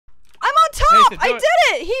Nathan, I did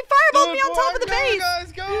it! He fireballed me on top of the base!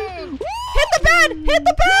 Guys, go! Hit the bed! Hit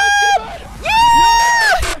the bed!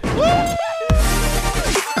 Yeah!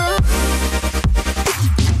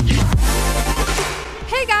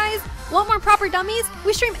 Hey guys! Want more Proper Dummies?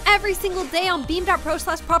 We stream every single day on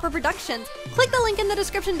beam.pro/properproductions. Click the link in the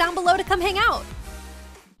description down below to come hang out.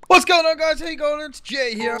 What's going on, guys? How you going? It's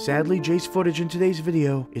Jay here. Sadly, Jay's footage in today's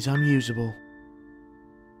video is unusable.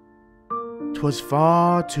 'Twas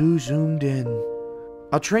far too zoomed in.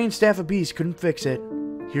 Our trained staff of bees couldn't fix it.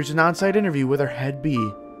 Here's an on-site interview with our head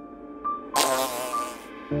bee.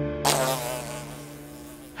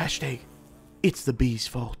 Hashtag, it's the bee's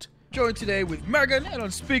fault. Joined today with Megan and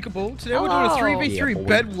Unspeakable. Today we're Hello. doing a 3v3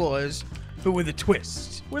 BEDWARS, but with a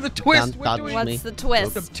twist. With a twist, we're doing What's the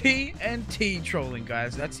twist? some TNT trolling,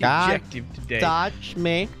 guys. That's the objective today. Touch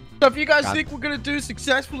me. So if you guys think we're gonna do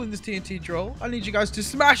successful in this TNT troll, I need you guys to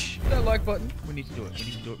smash that like button. We need to do it. We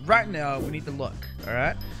need to do it right now. We need the luck. All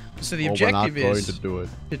right. So the objective is to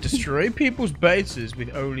destroy people's bases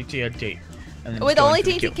with only TNT. And then With just go only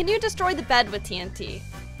into the TNT? kill. Can you destroy the bed with TNT?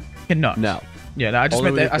 Cannot. No. Yeah, no, I just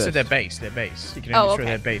Only meant that. with I this. said their base. Their base. You can only destroy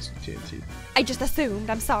okay. their base with TNT. I just assumed.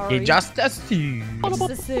 I'm sorry. You just assumed. I just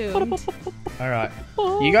assumed. All right.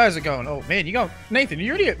 You guys are going. Oh man, you going? Nathan, you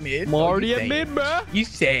already at mid. I'm already at mid, bro. You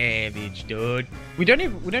savage, dude. We don't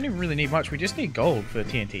even really need much. We just need gold for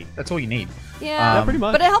TNT. That's all you need. Yeah, pretty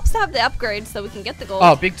much. but it helps to have the upgrades so we can get the gold.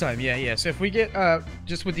 Oh, big time. Yeah, yeah. So if we get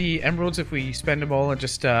just with the emeralds, if we spend them all and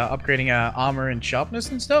just upgrading our armor and sharpness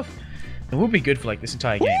and stuff, then we'll be good for like this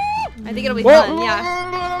entire game. I think it'll be fun,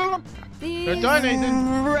 yeah. Don't die,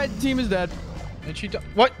 Nathan. Red team is dead. Did she die?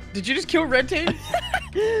 What? Did you just kill red team?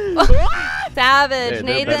 Savage, Hey,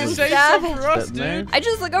 Nathan, Say something savage. for us, dude. I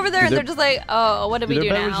just look over there and they're just like, oh, what do we do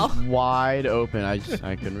Their bed now? was just wide open. I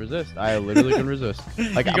couldn't resist. I literally couldn't resist.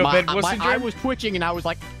 Like You got bed wuss my eye syndrome? was twitching and I was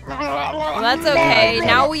like. Well, that's okay.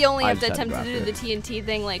 Now we only I have to just had attempt to to do grab the TNT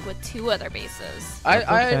thing like with 2 other bases. I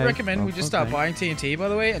okay. recommend we just start Okay. buying TNT, by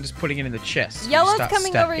the way, and just putting it in the chest. We Yellow's start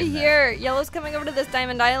coming over stacking that. here. Yellow's coming over to this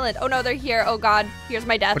diamond island. Oh no, they're here. Oh god, here's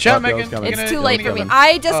my death. Watch out, Yellow's Megan. coming. We're It's gonna- too late we're for me. gonna-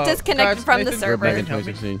 I just Oh, disconnected guys, from the Nathan, server. Megan help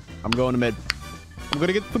me. 2016. I'm going to mid. I'm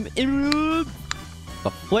gonna get some the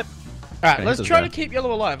flip. All right, Okay, let's this is try to bad. keep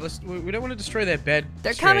Yellow alive. We don't want to destroy their bed.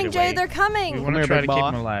 They're straight coming, Jay. away. They're We coming. want here, to try to big keep ball.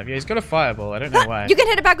 him alive. Yeah, he's got a fireball. I don't know why. You can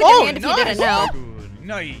hit it back with your hand if you didn't know.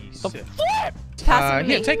 Nice. Pass it to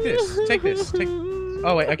Here, me. take this. Take this. Take.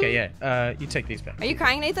 Oh wait. Okay. Yeah. You take these back. Are you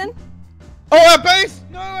crying, Nathan? Oh, our base!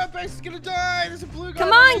 No, our base is gonna die. There's a blue guy.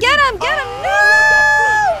 Come on, get him! Get him!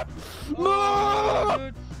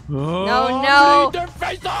 No! No! No, no. Their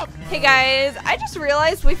face up. Hey guys, I just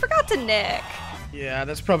realized we forgot to nick. Yeah,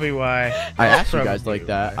 that's probably why. I asked you guys Probably like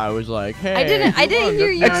that. why. I was like, hey. I didn't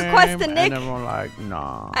hear your request to nick. And everyone like,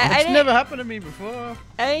 nah. I It's didn't, never happened to me before.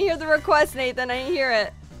 I didn't hear the request, Nathan. I didn't hear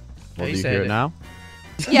it. Well, He do you said hear it. it now?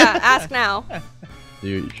 Yeah, ask now.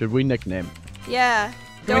 Should we nickname? Yeah. Can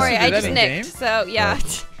Don't we worry, still I do just that in nicked. game? So yeah.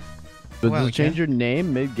 But Wow, does we it change your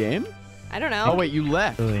name mid-game? I don't know. Oh wait, you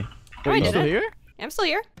left. Really? No, I Wait, you didn't. still here? I'm still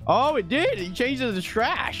here. Oh, it did. He changed it to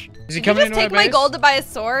trash. Is he Did you coming just into our take my base? gold to buy a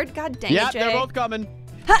sword? God dang Yeah, it, Jay. they're both coming.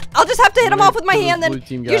 Ha, I'll just have to hit him Blue- off with my blue- hand then. blue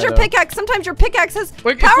team guy, Use your though. pickaxe. Sometimes your pickaxe has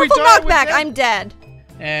Wait, if we powerful die, we're knockback. dead? I'm dead.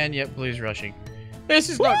 And yep, blue's rushing. This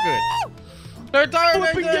is not good. Don't die,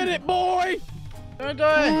 Flip and Nathan. get it, boy. Don't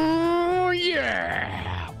die. Oh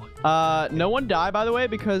yeah. No one die by the way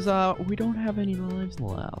because we don't have any lives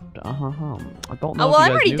left. I don't know. Oh well, if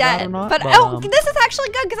I'm you guys already knew that dead. or not, But oh, this is actually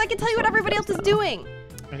good because I can tell you what everybody else is doing.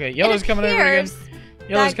 Okay, yellow's coming over again. appears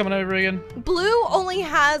Yellow's that- coming over again. Blue only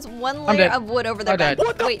has 1 I'm layer dead. of wood over their I'm bed. dead.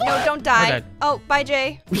 What the Wait, no, don't die. dead. Oh, bye,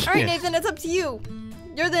 Jay. All right, Yeah. Nathan, it's up to you.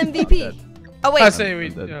 You're the MVP. Oh I wait. say we.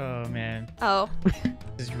 I'm dead. Oh man, Oh,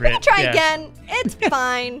 this is we're red. gonna try Yeah. again. It's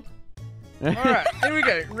fine. All right, here we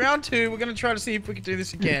go. Round 2. We're gonna try to see if we can do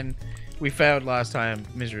this again. We failed last time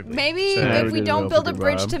miserably. Maybe So- if we we did don't it build a over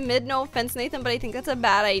bridge goodbye. to mid, no offense, Nathan, but I think that's a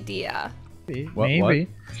bad idea. What? Maybe.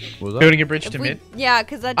 What was that? Building a bridge If to we, mid. yeah,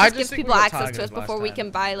 because that I just just gives think we people got access to us targeted last before we time.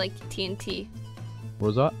 can buy like TNT. What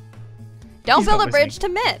was that? Don't He's build not a bridge to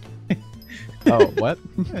mid. Oh, what?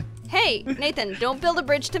 Hey, Nathan, don't build a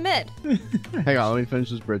bridge to mid. Hang on, let me finish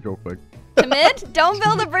this bridge real quick. To mid? Don't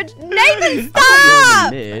build a bridge. Nathan, Ah!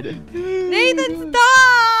 stop! Mid. Nathan,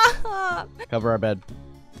 stop! Cover our bed.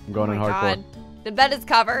 I'm going Oh in my hardcore. God. The bed is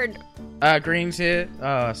covered. Green's here.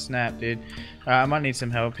 Oh snap, dude. I might need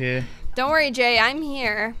some help here. Don't worry, Jay, I'm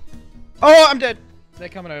here. Oh, I'm dead. They're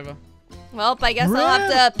coming over. Well, I guess I'll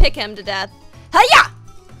have to pick him to death. Hiya!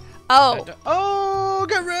 Oh, Oh,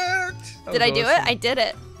 get wrecked. That did was I do it? awesome. I did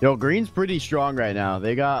it. Yo, green's pretty strong right now.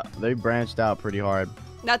 They branched out pretty hard.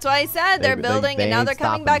 That's why I said they're building, and now they're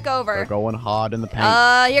coming back over. They're going hard in the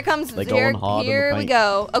paint. Here comes. Here we paint.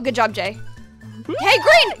 go. Oh, good job, Jay. Hey,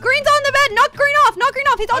 Green! Green's on the bed! Knock Green off! Knock Green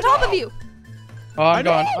off! He's on top of you! Oh, I'm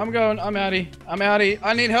going. I'm going. I'm outie. I'm outie.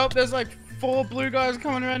 I need help. There's like 4 blue guys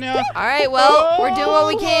coming right now. Alright, well, we're doing what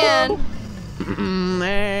we can.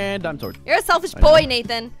 And I'm sword. You're a selfish boy,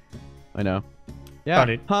 Nathan. I know. Yeah.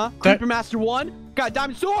 Dude. Huh? Creeper Master 1? Got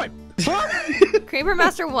diamond sword! Huh? Creeper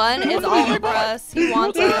Master 1 is all over us. He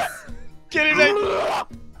wants us. Get it,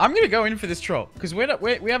 Nathan. I'm gonna go in for this troll because we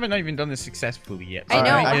haven't even done this successfully yet. I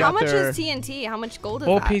know. Right, How much is TNT? How much gold is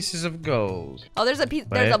 4 that? pieces of gold. Oh, there's a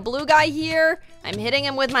blue guy here. I'm hitting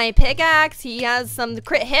him with my pickaxe. He has some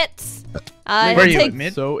crit hits. Where are you,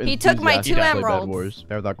 mid? So he took my 2 emeralds.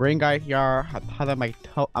 There's a green guy here. How did my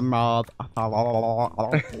emerald? You know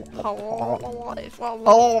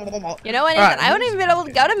what? Nathan? I wouldn't even been able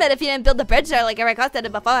to go to mid if you didn't build the bridge there like I requested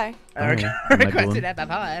it before. I requested that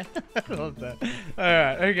before. I love that.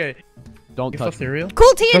 Alright, okay. Don't touch cereal.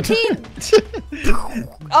 Cool TNT!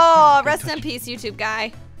 Oh, rest in peace, YouTube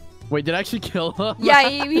guy. Wait, did I actually kill him? Yeah,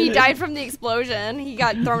 he died from the explosion. He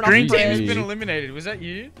got thrown off the Green team has bridge. been eliminated. Was that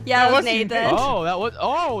you? Yeah, that was Nathan. Oh, that was.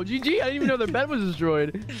 Oh, GG. I didn't even know their bed was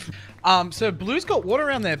destroyed. So blue's got water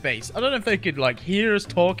around their base. I don't know if they could like hear us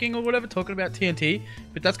talking or whatever, talking about TNT,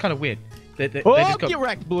 but that's kind of weird. They just got, get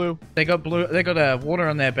wrecked, blue. They got water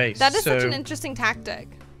on their base. That is such an interesting tactic.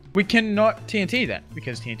 We cannot TNT that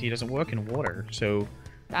because TNT doesn't work in water. So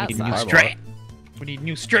That's we need new strat. We need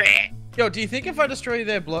new strat. Yo, do you think if I destroy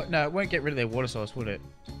their block, no, it won't get rid of their water source, would it?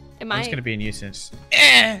 It might. It's gonna be a nucence.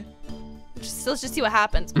 Let's just see what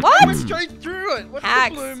happens. What? Went straight through it. What's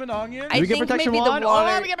Hacks. the blooming onion? I think maybe the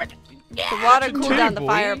water cooled down the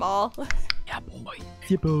fireball. Yeah, boy.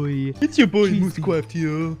 Yeah, boy. It's your boy Moosecraft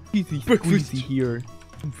here. Breakfast here.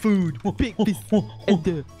 Some food. Big fish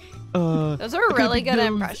and those are really good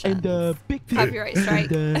impressions. And big fish. Copyright strike.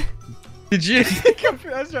 Did you?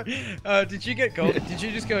 That's right. Did you get gold? Did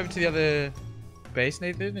you just go over to the other base,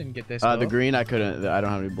 Nathan, and get this? The green, I couldn't. I don't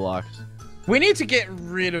have any blocks. We need to get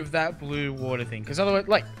rid of that blue water thing, because otherwise,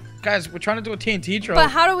 like, guys, we're trying to do a TNT troll. But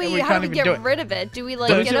how do we get rid of it? Do we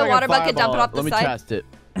like get a water bucket, dump it off the side? Let me test it.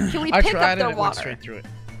 Can we pick up their water? Went straight through it.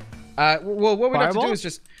 Well, what we'd have to do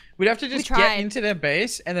is we'd have to just get into their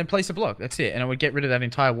base and then place a block. That's it, and it would get rid of that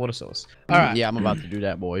entire water source. All right. Yeah, I'm about to do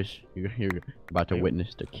that, boys. You're about to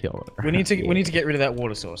witness the killer. We need to get rid of that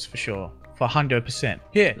water source for sure, for 100%.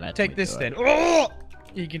 Here, take this then. Oh!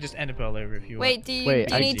 You can just end a pearl over if you want. Wait, do you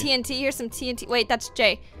need TNT? Here's some TNT. Wait, that's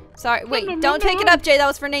Jay. Sorry, wait, don't take it up, Jay. That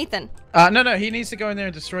was for Nathan. No, he needs to go in there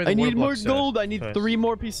and destroy the water I need more blocks gold. I need 3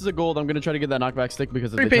 more pieces of gold. I'm gonna try to get that knockback stick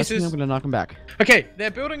because if 3 they touch pieces. me, I'm gonna knock them back. Okay,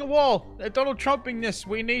 they're building a wall. They're Donald Trumping this.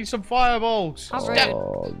 We need some fireballs.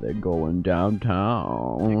 Oh, they're going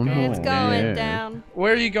downtown. It's going down.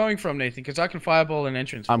 Where are you going from, Nathan? Because I can fireball an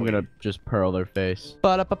entrance. I'm gonna just pearl their face.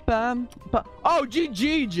 Oh,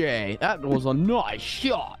 GG, Jay. That was a nice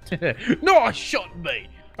shot. Nice shot, mate.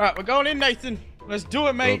 All right, we're going in, Nathan. Let's do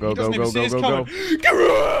it, mate. He doesn't even see us coming.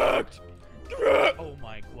 Correct! Correct! Oh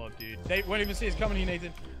my god, dude. They won't even see us coming here,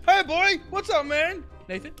 Nathan. Hey, boy. What's up, man?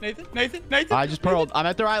 Nathan. I just pearled. I'm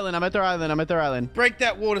at their island. Break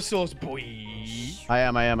that water source, boy. I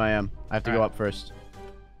am. I have to go up first.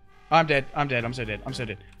 I'm dead. I'm so dead.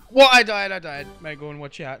 Well, I died. May go and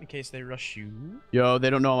watch out in case they rush you. Yo, they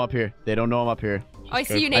don't know I'm up here. Oh, I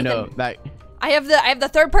see you, Nathan. I know that. I have the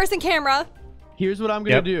 3rd-person camera. Here's what I'm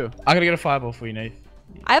gonna do. I'm gonna get a fireball for you, Nate.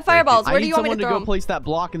 I have fireballs. Where do you want me to throw them? I need someone to go place that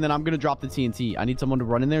block, and then I'm gonna drop the TNT. I need someone to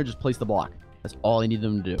run in there and just place the block. That's all I need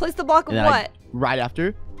them to do. Place the block of what? Right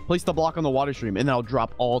after, place the block on the water stream, and then I'll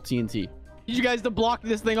drop all TNT. Need you guys to block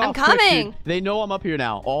this thing off. I'm coming. Quick, they know I'm up here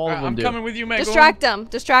now. All of them do. I'm coming with you, man. Distract them.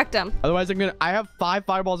 Otherwise, I have 5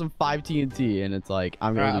 fireballs and 5 TNT, and it's like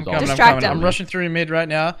I'm gonna lose all. Distract them. I'm rushing through mid right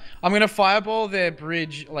now. I'm gonna fireball their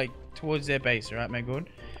bridge like towards their base. All right, man. Good.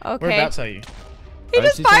 Okay. Whereabouts are you? He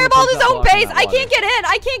just fireballed his own base. I can't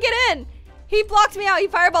get in. He blocked me out. He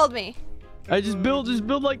fireballed me. I just build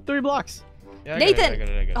like 3 blocks. Yeah,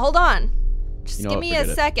 Nathan, hold on. Just give me a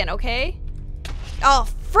second, okay? Oh,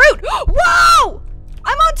 fruit! Whoa!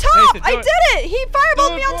 I'm on top! Nathan, I did it! He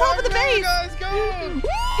fireballed me on top of the base! Guys, go!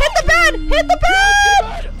 Hit the bed! Hit the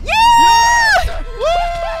bed! Yeah!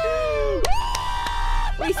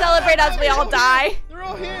 Woo! We celebrate as we all die. They're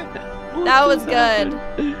all here. That was good.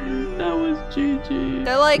 That was GG.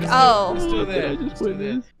 They're like, oh. Still there.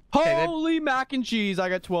 Holy mac and cheese! I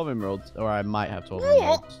got 12 emeralds, or I might have 12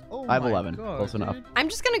 emeralds. Oh I have 11. God, close enough. I'm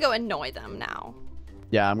just gonna go annoy them now.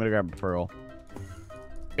 Yeah, I'm gonna grab a pearl.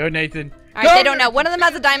 Go, Nathan. Alright, they don't know. One of them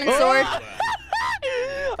has a diamond sword.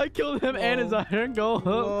 I I killed him and his iron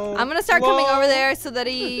golem. I'm gonna start coming over there so that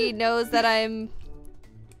he knows that I'm.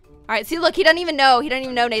 All right, see, look, he doesn't even know. He doesn't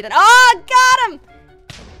even know, Nathan. Oh, got him!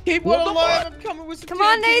 Keep one alive. I'm coming with some Come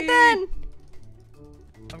on, Nathan.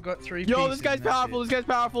 I've got 3 Yo, pieces. this guy's powerful. This guy's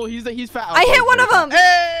powerful. He's fat. I hit one of them.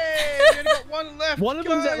 Hey, we only got 1 left. One of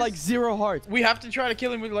them's at like 0 hearts. We have to try to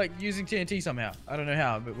kill him with like using TNT somehow. I don't know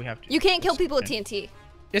how, but we have to. You can't kill people with TNT.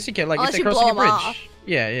 Yes, you can. Like Unless if you they're crossing blow a him bridge. off.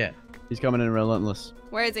 Yeah, yeah. He's coming in relentless.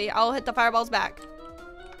 Where is he? I'll hit the fireballs back.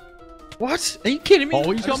 What? Are you kidding me?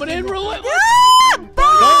 Oh, he's coming in relentless. Ah,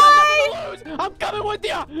 bye! I'm coming with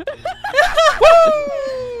you.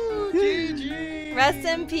 Woo! GG. Rest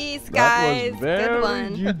in peace, guys. Good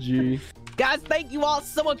one. GG. Guys, thank you all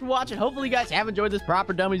so much for watching. Hopefully, you guys have enjoyed this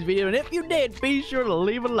Proper Dummies video. And if you did, be sure to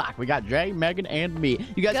leave a like. We got Jay, Megan, and me.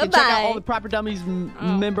 You guys can check out all the Proper Dummies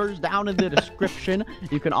members down in the description.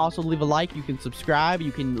 You can also leave a like. You can subscribe.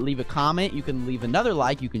 You can leave a comment. You can leave another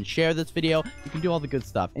like. You can share this video. You can do all the good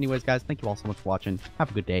stuff. Anyways, guys, thank you all so much for watching. Have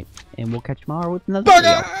a good day. And we'll catch you tomorrow with another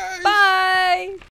video.